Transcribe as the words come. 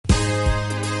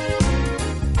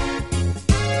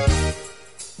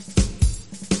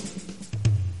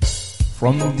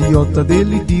From the altar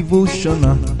daily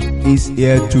devotional is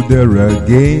here to there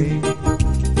again.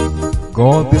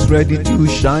 God is ready to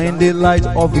shine the light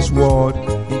of His word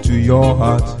into your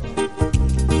heart.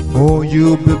 Oh,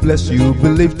 you'll be blessed, you'll be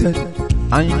lifted,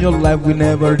 and your life will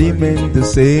never remain the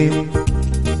same.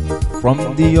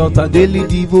 From the altar daily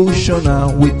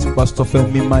devotional with Pastor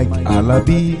Femi Mike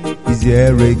Alabi is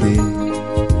here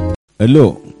again.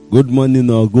 Hello, good morning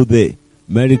or good day.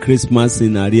 Merry Christmas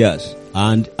in arrears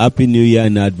and Happy New Year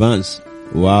in advance.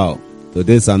 Wow,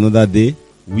 today's another day.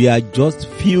 We are just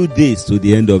few days to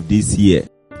the end of this year.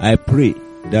 I pray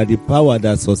that the power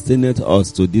that sustaineth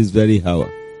us to this very hour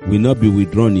will not be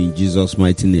withdrawn in Jesus'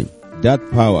 mighty name. That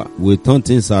power will turn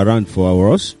things around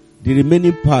for us the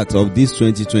remaining part of this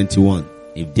 2021.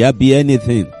 If there be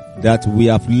anything that we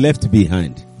have left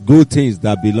behind, good things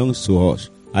that belongs to us,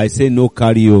 I say no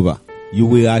carryover. You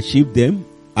will achieve them,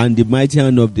 and the mighty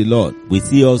hand of the Lord will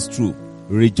see us through,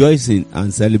 rejoicing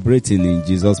and celebrating in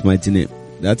Jesus' mighty name.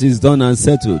 That is done and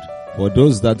settled. For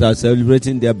those that are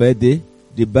celebrating their birthday,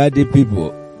 the birthday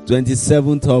people,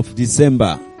 27th of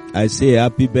December, I say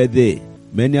happy birthday.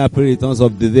 Many happy returns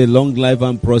of the day, long life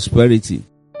and prosperity.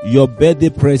 Your birthday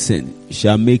present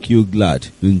shall make you glad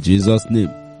in Jesus' name.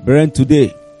 Brethren,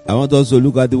 today, I want us to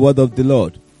look at the word of the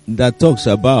Lord that talks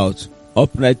about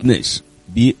uprightness.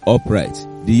 Be upright.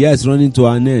 The year is running to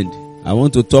an end. I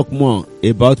want to talk more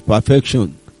about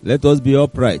perfection. Let us be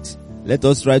upright. Let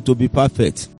us try to be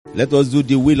perfect. Let us do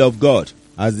the will of God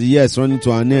as the year is running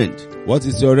to an end. What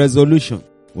is your resolution?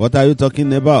 What are you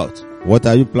talking about? What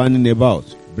are you planning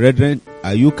about? Brethren,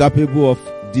 are you capable of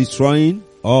destroying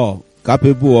or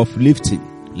capable of lifting?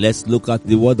 Let's look at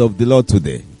the word of the Lord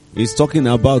today. It's talking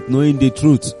about knowing the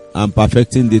truth and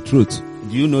perfecting the truth.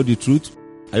 Do you know the truth?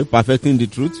 Are you perfecting the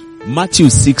truth? Matthew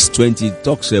 6:20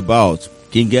 talks about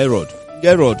King Herod.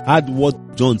 Herod had what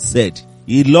John said.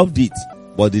 He loved it,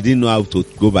 but he didn't know how to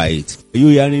go by it. Are you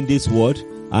hearing this word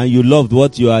and you loved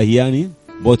what you are hearing,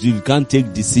 but you can't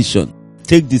take decision?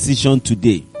 Take decision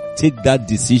today. Take that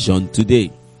decision today.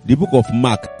 The book of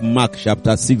Mark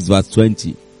chapter 6 verse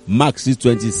 20. Mark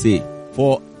 6:20 say,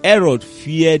 for Herod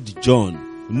feared John,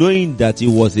 knowing that he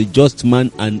was a just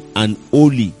man and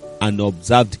holy, and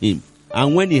observed him.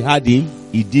 And when he had him,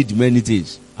 he did many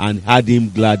things and had him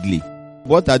gladly.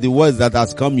 What are the words that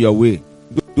has come your way?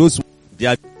 Those, they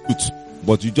are truth,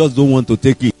 but you just don't want to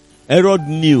take it. Herod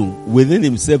knew within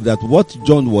himself that what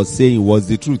John was saying was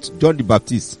the truth. John the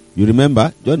Baptist, you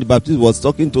remember? John the Baptist was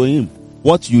talking to him.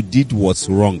 What you did was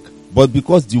wrong. But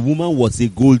because the woman was a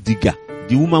gold digger,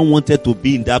 the woman wanted to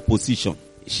be in that position.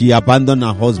 She abandoned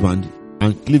her husband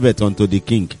and cleaved unto the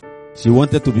king. She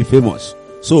wanted to be famous.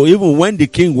 So even when the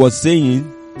king was saying,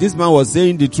 this man was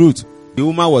saying the truth, the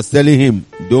woman was telling him,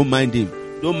 don't mind him.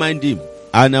 Don't mind him.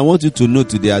 And I want you to know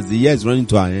today, as the year is running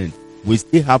to an end, we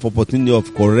still have opportunity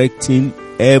of correcting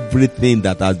everything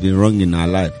that has been wrong in our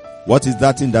life. What is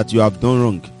that thing that you have done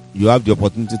wrong? You have the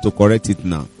opportunity to correct it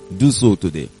now. Do so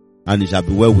today, and it shall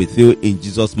be well with you in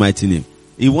Jesus' mighty name.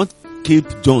 He wants to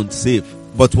keep John safe.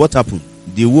 But what happened?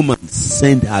 The woman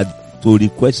sent her to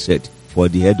request for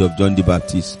the head of John the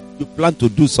Baptist. You plan to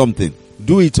do something,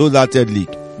 do it wholeheartedly,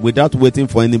 without waiting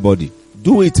for anybody.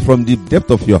 Do it from the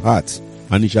depth of your heart,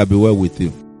 and it shall be well with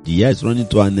you. The year is running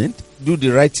to an end. Do the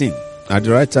right thing at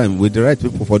the right time with the right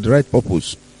people for the right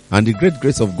purpose, and the great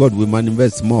grace of God will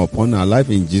manifest more upon our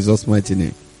life in Jesus' mighty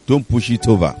name. Don't push it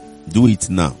over. Do it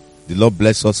now. The Lord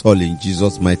bless us all in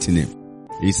Jesus' mighty name.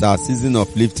 It's our season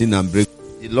of lifting and breaking.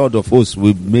 The Lord of hosts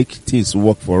will make things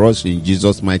work for us in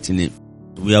Jesus' mighty name.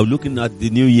 We are looking at the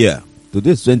new year.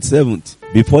 Today is 27th.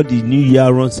 Before the new year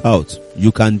runs out,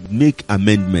 you can make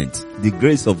amendments. The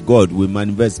grace of God will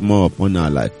manifest more upon our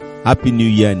life. Happy New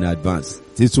Year in advance.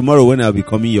 Till tomorrow when I'll be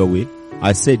coming your way,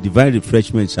 I say divine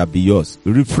refreshment shall be yours.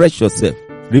 Refresh yourself.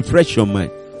 Refresh your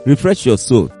mind. Refresh your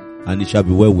soul. And it shall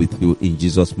be well with you in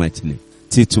Jesus' mighty name.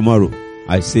 Till tomorrow,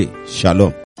 I say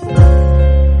shalom.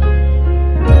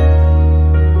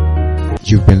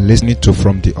 You've been listening to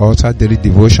From the Altar Daily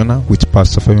Devotional with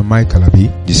Pastor Femi Mike Alabi,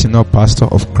 the Senior Pastor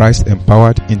of Christ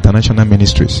Empowered International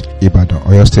Ministries, Ibadan,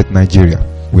 Oyo State, Nigeria.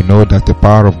 We know that the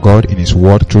power of God in His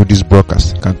Word through this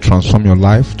broadcast can transform your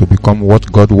life to become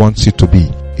what God wants you to be,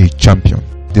 a champion.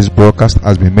 This broadcast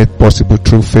has been made possible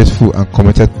through faithful and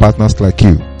committed partners like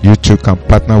you. You too can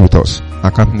partner with us.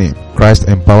 Account name, Christ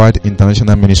Empowered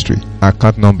International Ministry.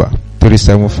 Account number,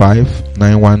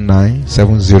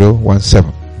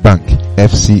 375-919-7017. Bank,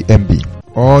 FCMB.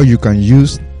 Or you can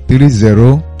use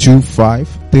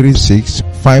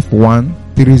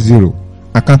 3025365130.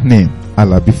 Account name,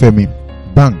 Alabi Femi.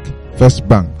 Bank, First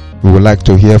Bank. We would like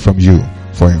to hear from you.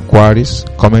 For inquiries,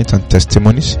 comments and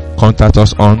testimonies, contact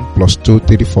us on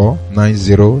 +234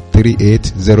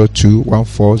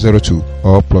 9038021402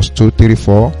 or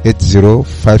 +234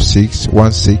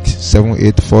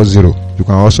 8056167840. You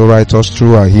can also write us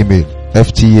through our email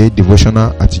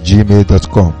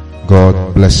ftadevotional@gmail.com.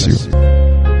 God bless you.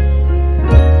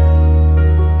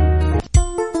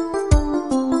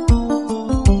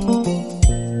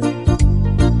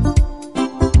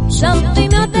 Something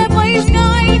notable is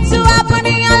going to happen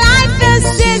in your life this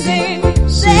season.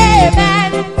 Say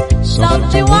amen.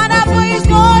 Something wonderful is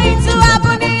going to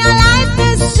happen in your life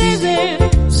this season.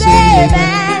 Say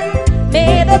amen.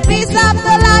 May the peace of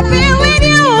the Lord be with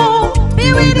you. Be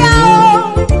with your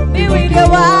home. Be with your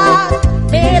work.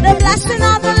 May the blessing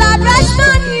of the Lord rest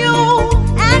on you.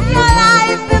 And your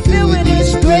life be filled with His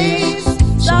grace.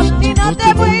 Something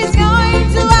notable is going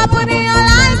to happen in your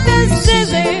life this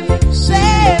season.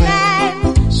 Say amen.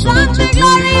 Something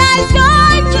glorious going